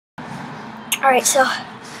Alright, so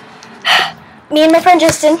me and my friend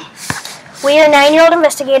Justin, we are 9-year-old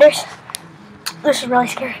investigators. This is really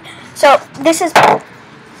scary. So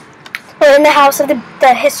we're in the house of the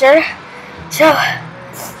hisser. So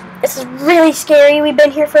this is really scary. We've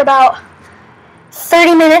been here for about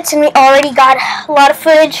 30 minutes and we already got a lot of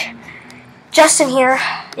footage. Justin here,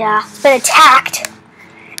 yeah, has been attacked.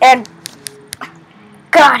 And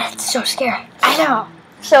God, it's so scary. I know.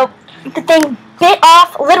 So the thing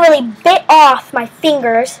literally bit off my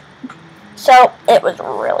fingers. So it was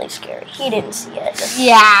really scary. He didn't see it.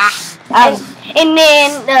 Yeah. And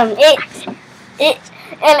then it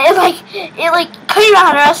came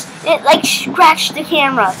out at us. It like scratched the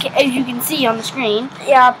camera, as you can see on the screen.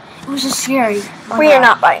 Yeah. It was just scary. We are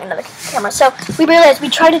not buying another camera. So we realized we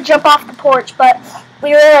tried to jump off the porch, but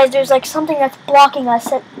we realized there's like something that's blocking us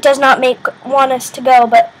that does not want us to go,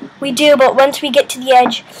 but we do. But once we get to the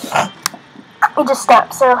edge, we just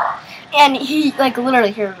stop. So, and he like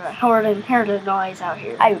literally heard a noise out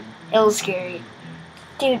here. It was scary.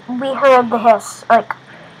 Dude, we heard the hiss. Like,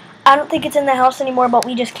 I don't think it's in the house anymore, but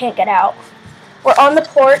we just can't get out. We're on the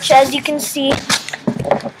porch, as you can see.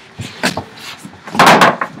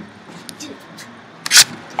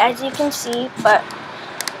 As you can see, but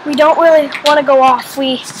we don't really want to go off.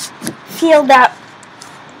 We feel that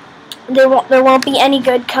there won't be any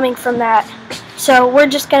good coming from that. So we're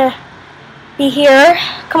just gonna be here.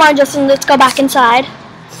 Come on, Justin, let's go back inside.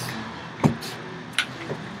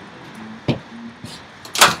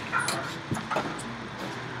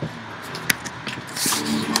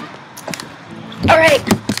 Alright,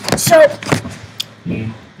 so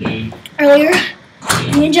earlier,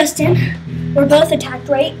 me and Justin were both attacked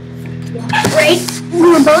we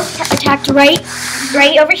were both attacked right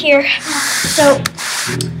over here. So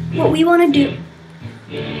what we want to do,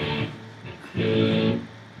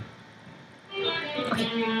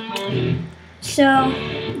 so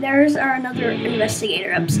there's another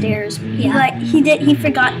investigator upstairs. He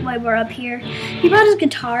forgot why we're up here. He brought his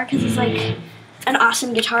guitar because he's like an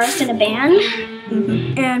awesome guitarist in a band.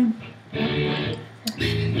 And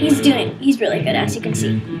he's really good, as you can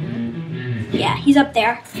see. Yeah, he's up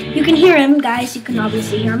there. You can hear him, guys. You can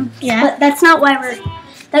obviously hear him. Yeah. But that's not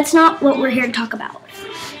what we're here to talk about.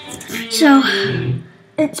 So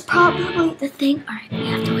it's probably the thing. All right, we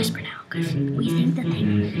have to whisper now because we think the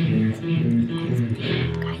thing.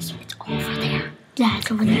 Guys, it's over there. Yeah,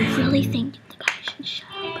 so when you really think the guy should shut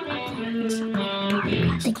up there and stop playing the guitar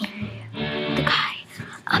because they can't hear you. The guy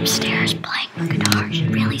upstairs playing the guitar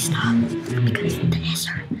should really stop because the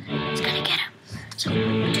hisser is gonna get him. So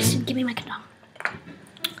just give me my kendama.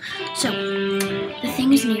 So the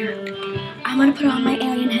thing is near. I'm gonna put on my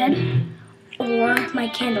alien head or my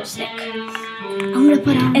candlestick. I'm gonna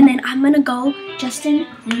put on, and then I'm gonna go, Justin.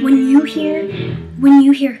 When you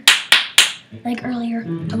hear, like earlier,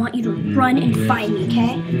 I want you to run and find me,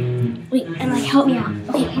 okay? Wait, and like help me out.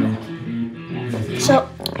 Okay. So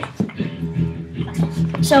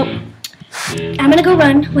I'm gonna go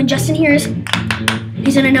run. When Justin hears,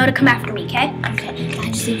 he's gonna know to come after me, okay? Okay. Can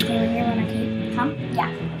I just leave it over here when I come? Yeah.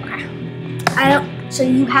 Okay. So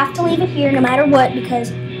you have to leave it here no matter what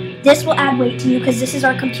because this will add weight to you because this is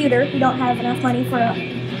our computer. We don't have enough money for a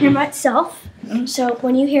camera itself. So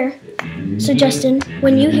when you hear, Justin,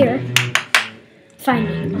 when you hear, find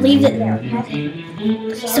me. Leave it there, okay?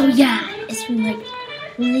 So yeah, it's like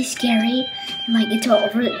really scary. And like it's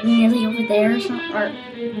nearly over there or something. Or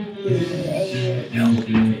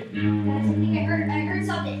I heard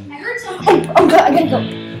something. Oh God, I gotta go.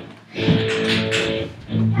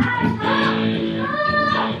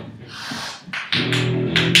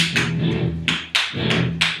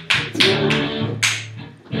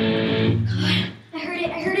 I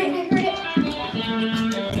heard it.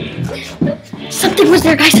 Something was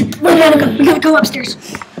there, guys. We gotta go upstairs.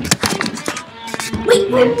 Wait.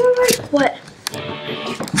 What?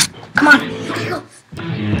 Come on.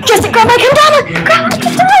 Justin, grab my kendama!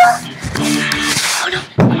 Oh no.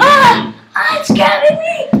 It's grabbing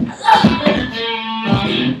me!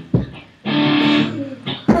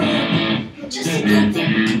 Justin,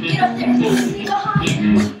 get up there. We go high.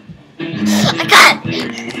 I got it!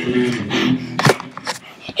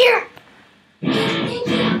 Here! Thank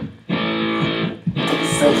you.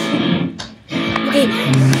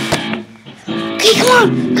 Okay, come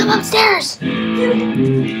on! Come upstairs!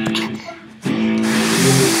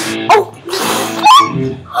 Oh,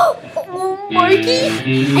 Marky?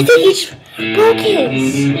 I think he broke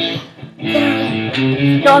his.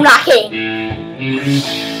 No, I'm not kidding.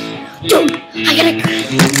 Dude, I gotta.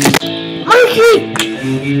 Marky!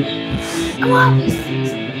 Come on.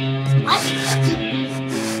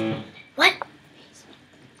 What?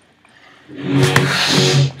 I'm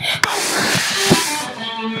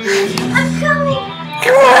coming.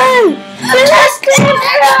 Come on! Let's go!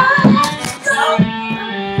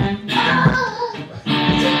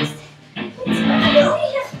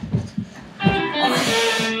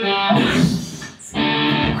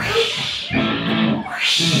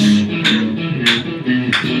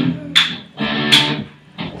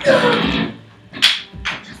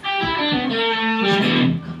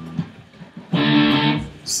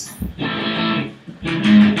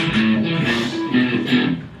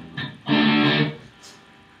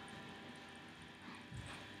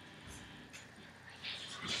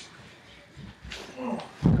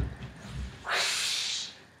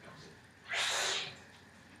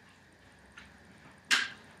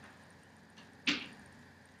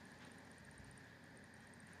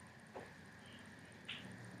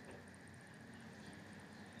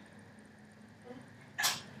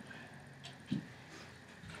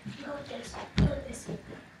 Go with this. Go with this.